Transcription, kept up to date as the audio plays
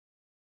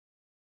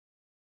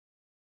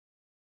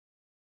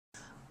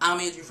I'm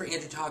Andrew for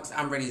Andrew Talks.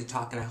 I'm ready to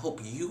talk, and I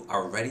hope you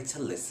are ready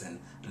to listen.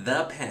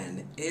 The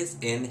pen is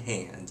in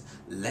hand.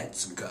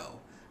 Let's go.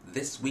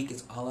 This week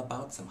is all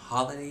about some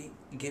holiday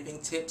giving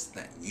tips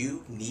that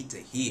you need to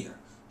hear.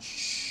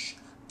 Shh.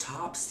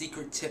 Top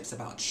secret tips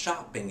about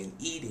shopping and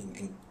eating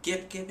and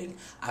gift giving.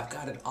 I've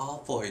got it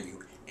all for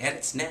you. And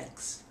it's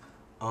next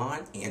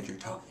on Andrew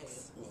Talks. Okay.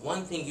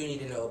 One thing you need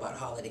to know about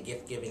holiday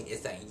gift giving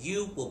is that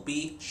you will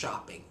be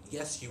shopping.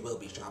 Yes, you will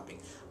be shopping.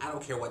 I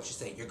don't care what you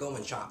say, you're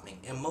going shopping.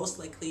 And most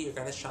likely you're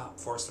going to shop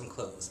for some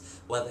clothes.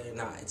 Whether or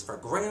not it's for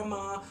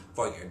grandma,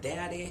 for your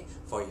daddy,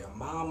 for your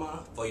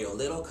mama, for your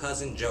little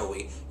cousin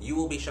Joey, you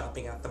will be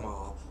shopping at the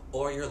mall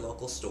or your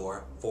local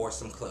store for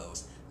some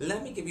clothes.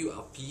 Let me give you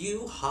a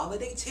few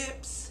holiday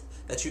tips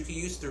that you can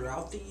use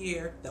throughout the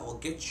year that will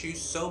get you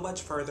so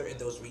much further in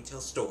those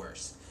retail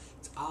stores.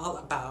 It's all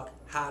about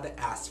how to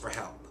ask for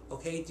help.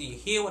 Okay, do you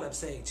hear what I'm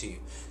saying to you?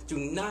 Do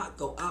not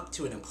go up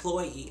to an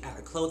employee at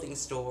a clothing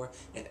store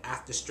and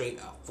act a straight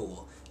up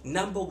fool.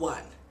 Number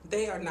one,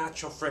 they are not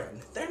your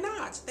friend. They're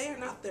not. They are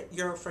not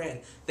your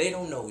friend. They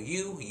don't know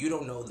you. You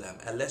don't know them.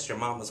 Unless your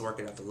mama's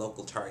working at the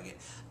local Target,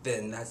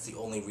 then that's the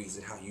only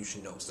reason how you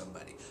should know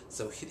somebody.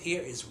 So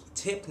here is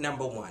tip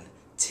number one.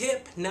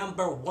 Tip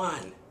number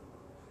one.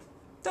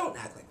 Don't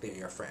act like they're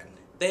your friend.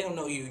 They don't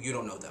know you. You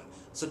don't know them.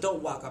 So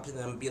don't walk up to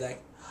them and be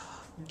like,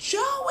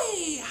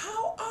 Joey,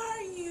 how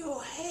are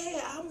you?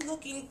 Hey, I'm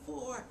looking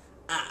for...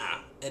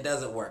 It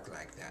doesn't work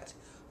like that.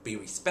 Be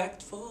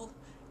respectful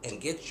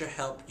and get your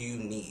help you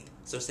need.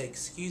 So say,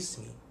 excuse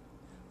me.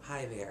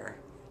 Hi there.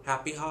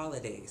 Happy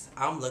holidays.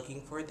 I'm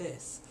looking for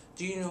this.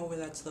 Do you know where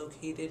that's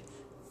located?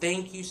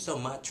 Thank you so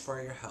much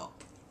for your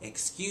help.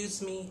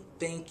 Excuse me.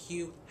 Thank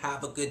you.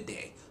 Have a good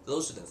day.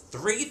 Those are the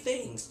three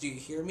things. Do you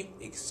hear me?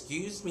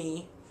 Excuse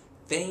me.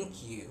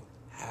 Thank you.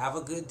 Have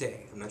a good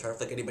day. I'm not trying to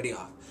flick anybody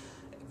off.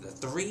 The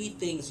three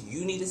things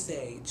you need to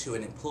say to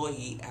an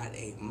employee at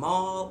a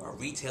mall or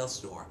retail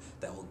store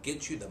that will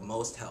get you the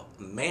most help.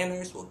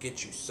 Manners will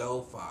get you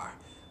so far.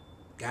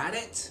 Got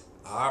it?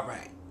 All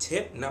right.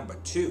 Tip number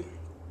two.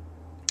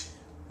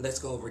 Let's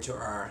go over to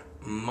our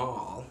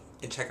mall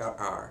and check out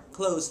our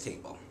clothes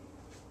table.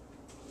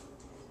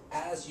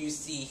 As you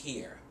see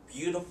here,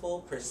 beautiful,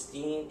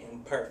 pristine,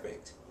 and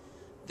perfect.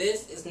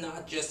 This is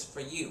not just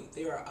for you.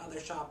 There are other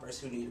shoppers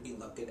who need to be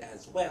looking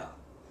as well.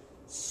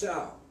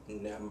 So,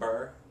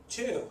 number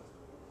two.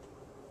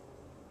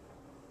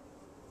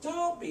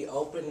 Don't be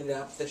opening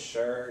up the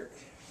shirt,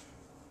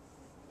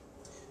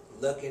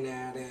 looking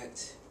at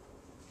it,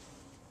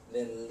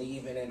 then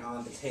leaving it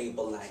on the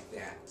table like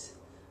that.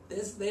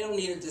 They don't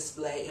need a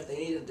display. If they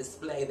need a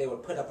display, they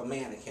would put up a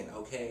mannequin,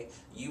 okay?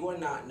 You are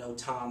not no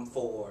Tom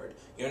Ford.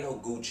 You're no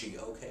Gucci,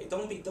 okay?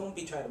 Don't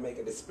be trying to make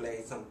a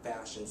display, some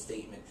fashion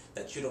statement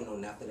that you don't know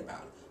nothing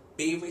about.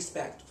 Be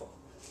respectful.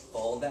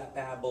 Fold that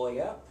bad boy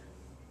up.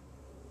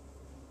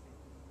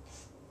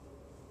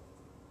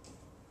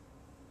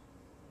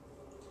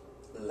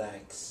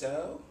 Like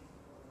so.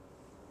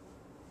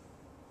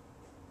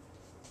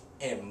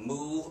 And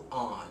move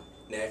on.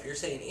 Now, if you're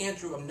saying,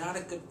 Andrew, I'm not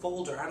a good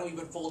folder. I don't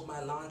even fold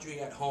my laundry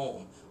at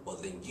home. Well,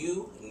 then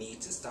you need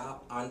to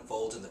stop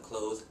unfolding the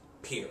clothes,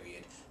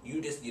 period.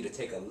 You just need to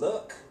take a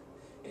look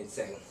and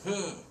say,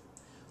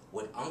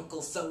 would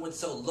Uncle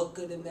so-and-so look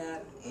good in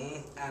that?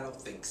 I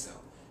don't think so.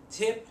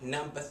 Tip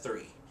number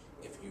three.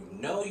 If you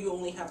know you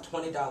only have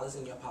 $20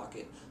 in your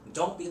pocket,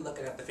 don't be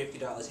looking at the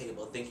 $50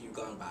 table thinking you're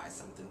going to buy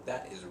something.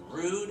 That is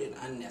rude and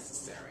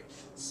unnecessary.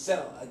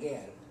 So,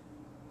 again,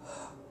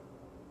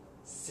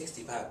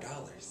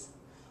 $65.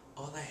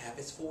 All I have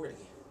is $40.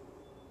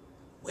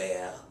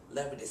 Well,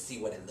 let me just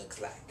see what it looks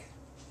like.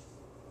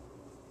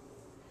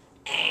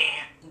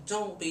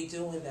 Don't be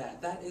doing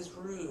that. That is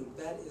rude.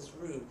 That is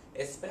rude.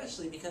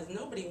 Especially because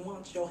nobody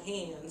wants your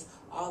hands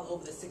all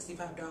over the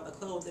 $65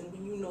 clothes and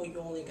when you know you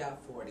only got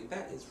 $40.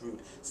 That is rude.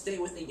 Stay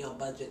within your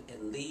budget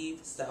and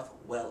leave stuff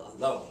well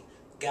alone.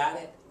 Got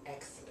it?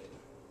 Excellent.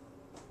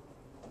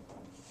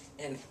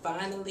 And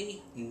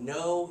finally,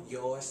 know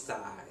your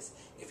size.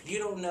 If you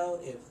don't know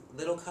if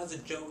little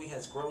cousin Joey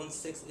has grown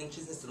 6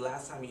 inches since the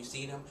last time you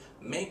seen him,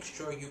 make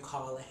sure you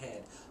call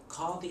ahead.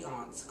 Call the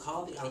aunts,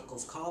 call the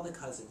uncles, call the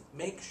cousins.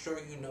 Make sure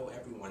you know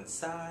everyone's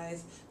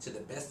size to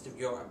the best of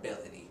your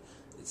ability.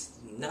 It's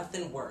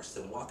nothing worse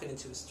than walking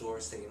into a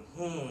store saying,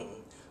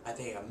 are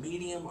they a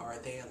medium or are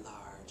they a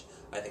large?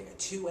 Are they a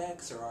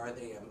 2X or are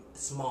they a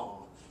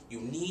small? You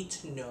need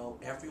to know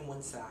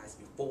everyone's size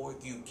before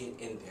you get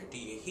in there. Do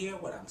you hear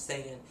what I'm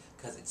saying?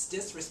 Because it's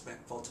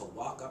disrespectful to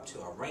walk up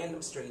to a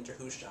random stranger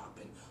who's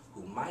shopping,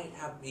 who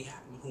might be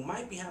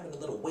having a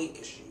little weight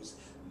issues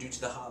due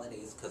to the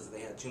holidays because they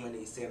had too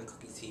many Santa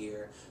cookies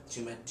here,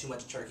 too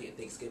much turkey at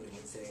Thanksgiving,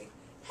 and say,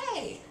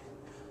 hey,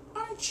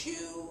 aren't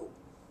you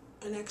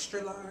an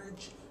extra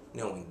large?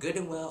 Knowing good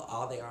and well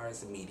all they are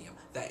is a medium.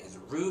 That is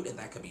rude and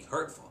that could be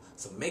hurtful.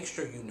 So make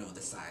sure you know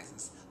the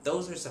sizes.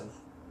 Those are some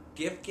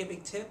gift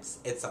giving tips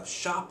and some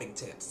shopping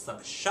tips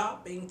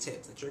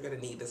that you're going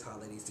to need this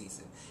holiday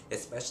season,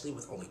 especially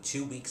with only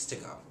 2 weeks to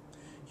go.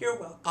 You're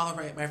welcome.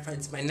 Alright, my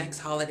friends, my next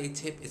holiday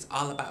tip is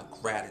all about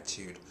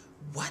gratitude.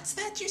 What's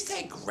that you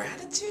say?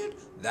 Gratitude?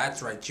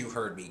 That's right, you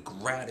heard me.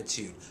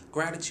 Gratitude.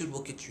 Gratitude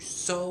will get you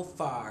so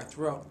far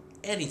throughout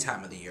any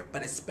time of the year,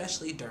 but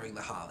especially during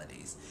the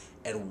holidays.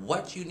 And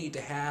what you need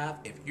to have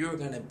if you're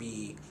going to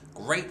be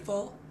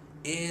grateful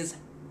is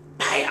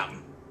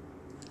BAM!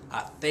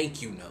 A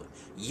thank you note.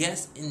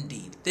 Yes,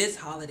 indeed. This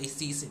holiday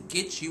season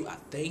gets you a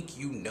thank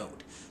you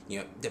note.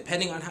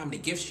 Depending on how many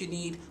gifts you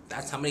need,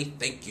 that's how many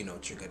thank you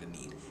notes you're going to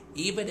need.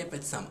 Even if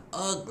it's some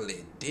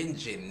ugly,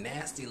 dingy,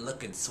 nasty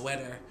looking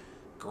sweater,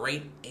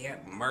 Great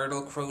Aunt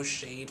Myrtle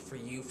crocheted for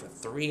you for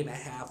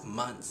 3.5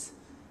 months,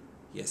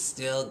 you're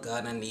still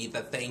gonna need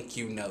the thank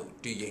you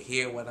note. Do you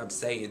hear what I'm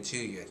saying to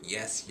you?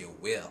 Yes, you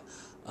will.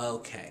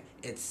 Okay,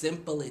 it's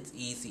simple, it's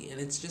easy,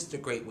 and it's just a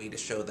great way to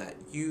show that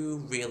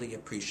you really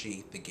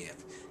appreciate the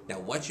gift. Now,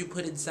 what you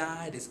put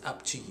inside is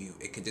up to you.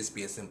 It could just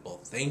be a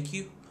simple thank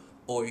you,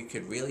 or you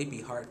could really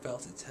be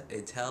heartfelt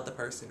and tell the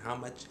person how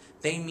much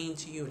they mean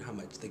to you and how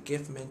much the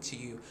gift meant to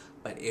you.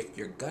 But if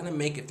you're gonna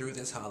make it through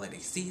this holiday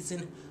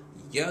season,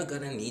 you're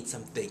gonna need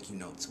some thank you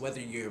notes. Whether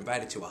you're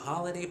invited to a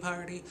holiday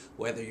party,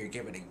 whether you're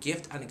given a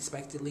gift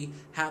unexpectedly,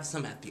 have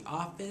some at the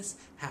office,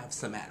 have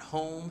some at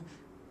home.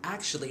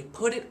 Actually,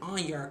 put it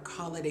on your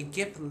holiday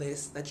gift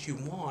list that you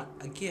want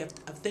a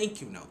gift of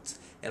thank you notes.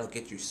 It'll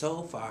get you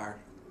so far.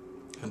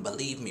 And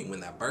believe me, when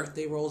that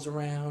birthday rolls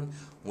around,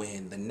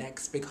 when the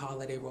next big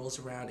holiday rolls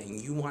around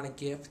and you want a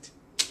gift,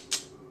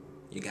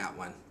 you got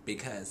one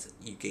because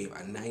you gave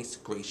a nice,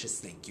 gracious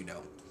thank you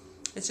note.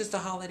 It's just a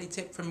holiday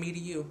tip from me to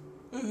you.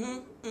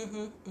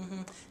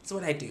 It's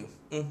what I do.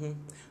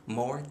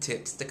 More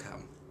tips to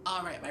come.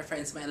 All right, my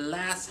friends, my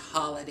last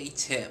holiday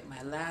tip,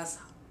 my last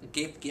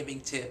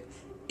gift-giving tip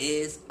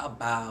is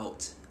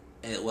about,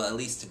 well, at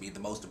least to me, the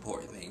most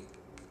important thing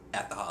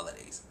at the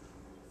holidays.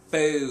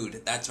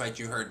 Food. That's right,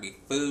 you heard me.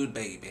 Food,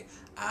 baby.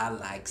 I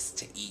likes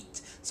to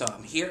eat. So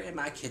I'm here in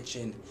my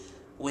kitchen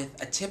with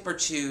a tip or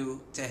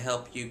two to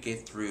help you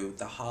get through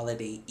the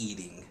holiday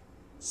eating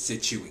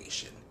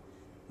situation.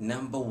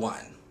 Number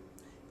one,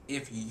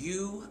 if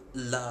you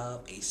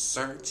love a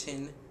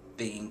certain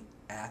thing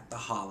at the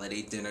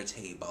holiday dinner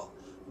table,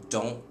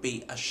 don't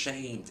be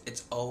ashamed.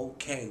 It's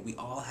okay. We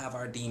all have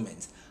our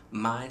demons.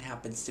 Mine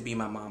happens to be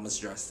my mama's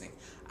dressing.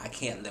 I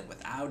can't live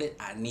without it.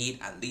 I need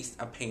at least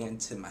a pan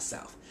to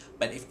myself.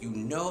 But if you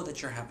know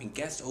that you're having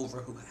guests over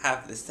who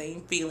have the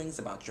same feelings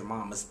about your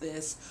mama's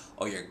this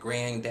or your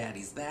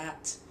granddaddy's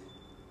that,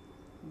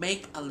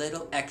 make a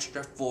little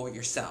extra for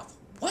yourself.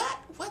 What?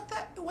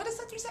 What is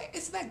that you say?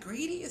 Is that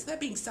greedy? Is that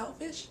being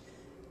selfish?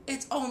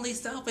 It's only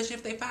selfish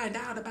if they find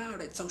out about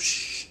it. So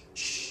shh.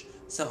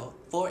 So,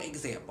 for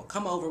example,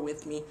 come over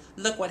with me.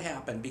 Look what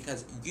happened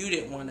because you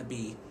didn't want to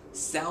be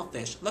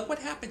selfish. Look what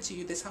happened to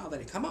you this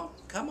holiday. Come on.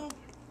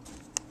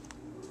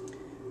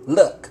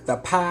 Look, the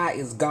pie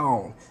is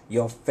gone.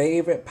 Your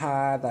favorite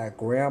pie that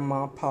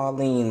Grandma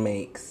Pauline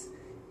makes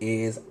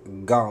is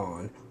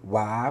gone.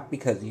 Why?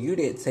 Because you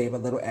didn't save a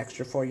little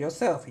extra for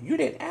yourself. You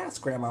didn't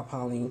ask Grandma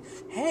Pauline,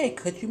 hey,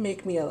 could you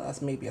make me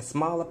maybe a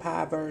smaller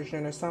pie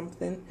version or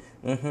something?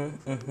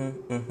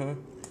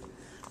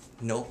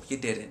 Nope, you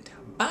didn't.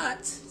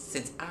 But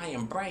since I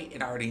am bright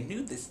and already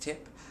knew this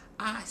tip,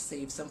 I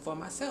saved some for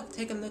myself.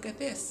 Take a look at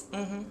this.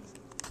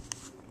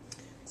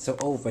 So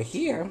over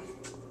here,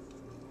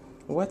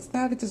 what's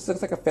that? It just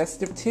looks like a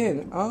festive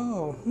tin.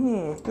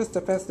 Oh, just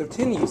a festive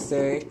tin, you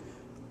say?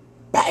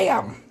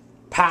 Bam!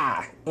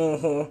 Pie.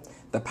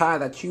 The pie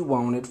that you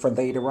wanted for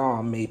later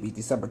on, maybe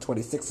December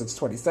 26th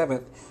or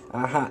 27th.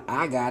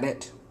 I got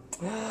it.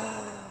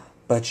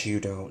 But you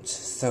don't.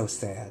 So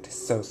sad.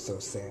 So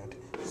sad.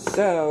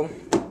 So,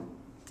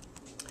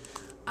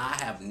 I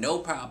have no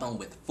problem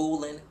with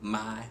fooling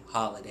my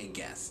holiday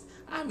guests.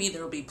 I mean,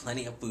 there will be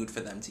plenty of food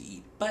for them to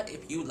eat. But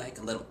if you like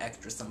a little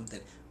extra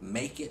something,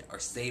 make it or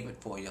save it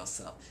for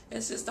yourself.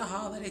 It's just a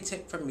holiday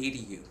tip from me to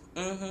you.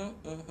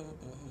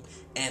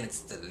 And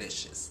it's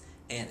delicious.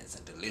 And it's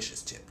a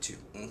delicious tip, too.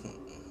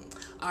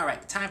 All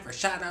right, time for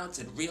shout-outs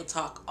and real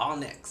talk all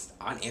next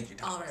on Andrew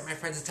Talks. All right, my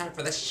friends, it's time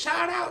for the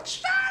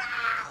shout-out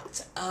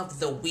of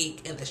the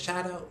week. And the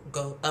shout-out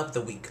of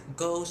the week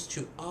goes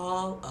to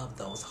all of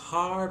those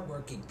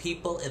hard-working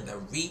people in the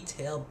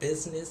retail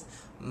business.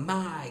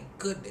 My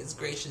goodness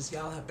gracious,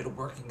 y'all have been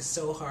working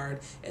so hard,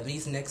 and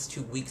these next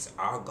 2 weeks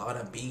are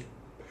gonna be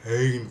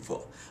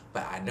painful.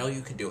 But I know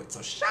you can do it.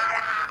 So shout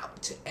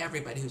out to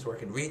everybody who's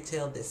working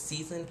retail this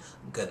season.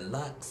 Good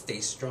luck.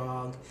 Stay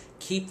strong.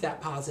 Keep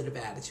that positive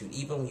attitude.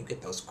 Even when you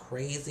get those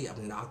crazy,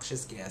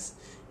 obnoxious guests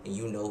and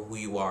you know who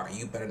you are,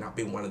 you better not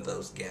be one of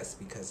those guests,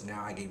 because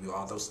now I gave you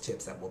all those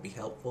tips that will be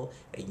helpful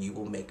and you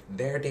will make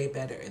their day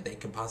better, and they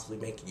can possibly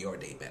make your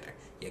day better.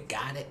 You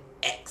got it?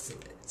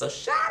 Excellent. So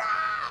shout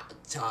out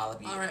to all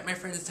of you. All right, my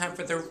friends, it's time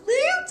for the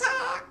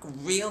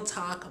real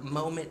talk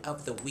moment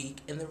of the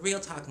week. And the real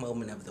talk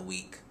moment of the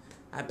week,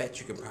 I bet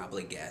you can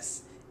probably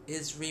guess,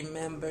 is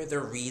remember the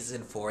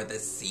reason for the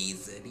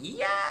season.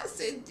 Yes,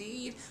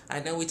 indeed. I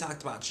know we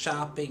talked about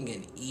shopping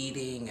and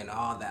eating and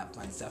all that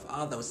fun stuff,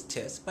 all those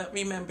tips, but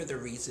remember the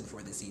reason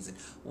for the season.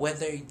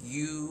 Whether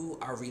you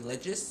are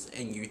religious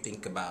and you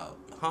think about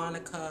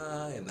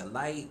Hanukkah and the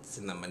lights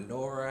and the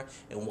menorah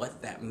and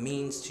what that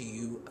means to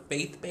you,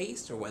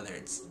 faith-based, or whether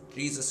it's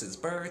Jesus'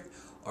 birth,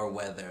 or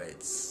whether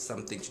it's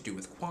something to do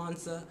with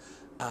Kwanzaa,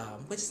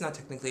 which is not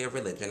technically a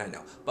religion, I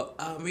know. But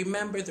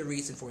remember the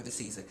reason for the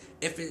season.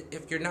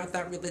 If you're not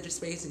that religious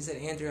based, and you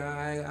said, Andrew,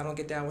 I don't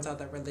get down without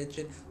that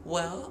religion,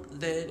 well,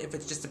 then if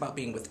it's just about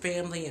being with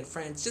family and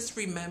friends, just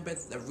remember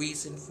the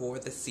reason for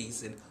the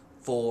season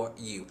for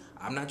you.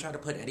 I'm not trying to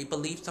put any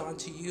beliefs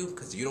onto you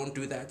because you don't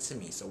do that to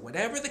me. So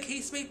whatever the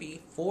case may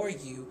be for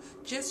you,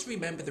 just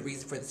remember the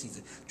reason for the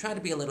season. Try to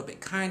be a little bit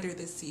kinder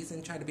this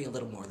season. Try to be a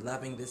little more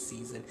loving this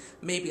season.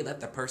 Maybe let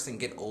the person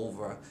get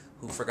over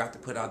who forgot to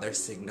put on their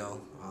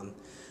signal on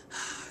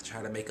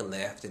try to make a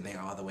left and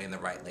they're all the way in the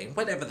right lane.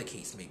 Whatever the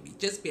case may be.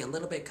 Just be a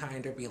little bit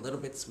kinder, be a little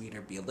bit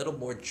sweeter, be a little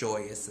more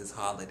joyous this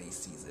holiday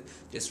season.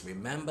 Just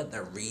remember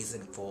the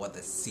reason for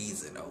the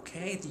season,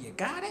 okay? Do you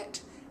got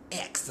it?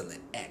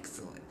 Excellent,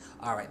 excellent.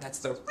 All right, that's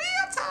the real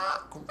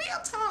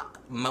talk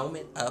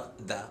moment of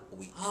the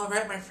week. All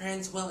right, my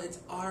friends, well, it's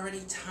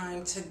already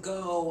time to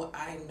go.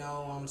 I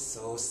know, I'm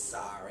so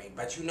sorry,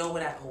 but you know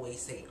what I always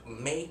say,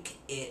 make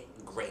it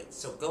great.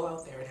 So go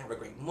out there and have a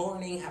great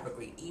morning, have a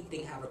great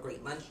evening, have a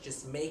great lunch.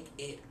 Just make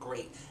it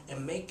great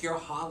and make your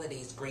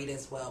holidays great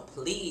as well.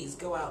 Please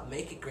go out,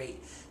 make it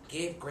great.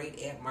 Give great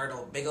Aunt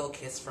Myrtle a big old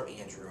kiss from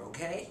Andrew,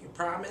 okay? You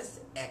promise?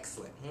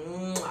 Excellent.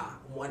 Mwah.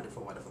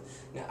 Wonderful, wonderful.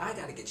 Now, I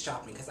got to get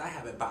shopping because I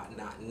haven't bought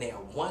not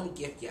nail one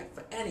gift yet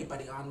for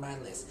anybody on my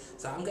list.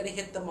 So I'm going to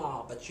hit them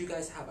all. But you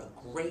guys have a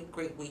great,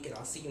 great week, and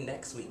I'll see you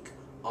next week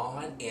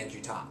on Andrew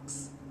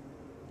Talks.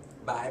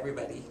 Bye,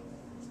 everybody.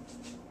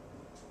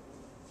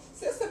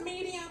 Is this a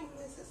medium?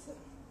 Is this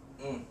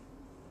a...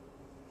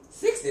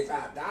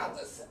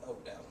 $65? Oh,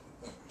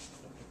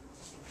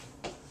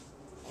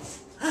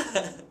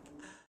 no.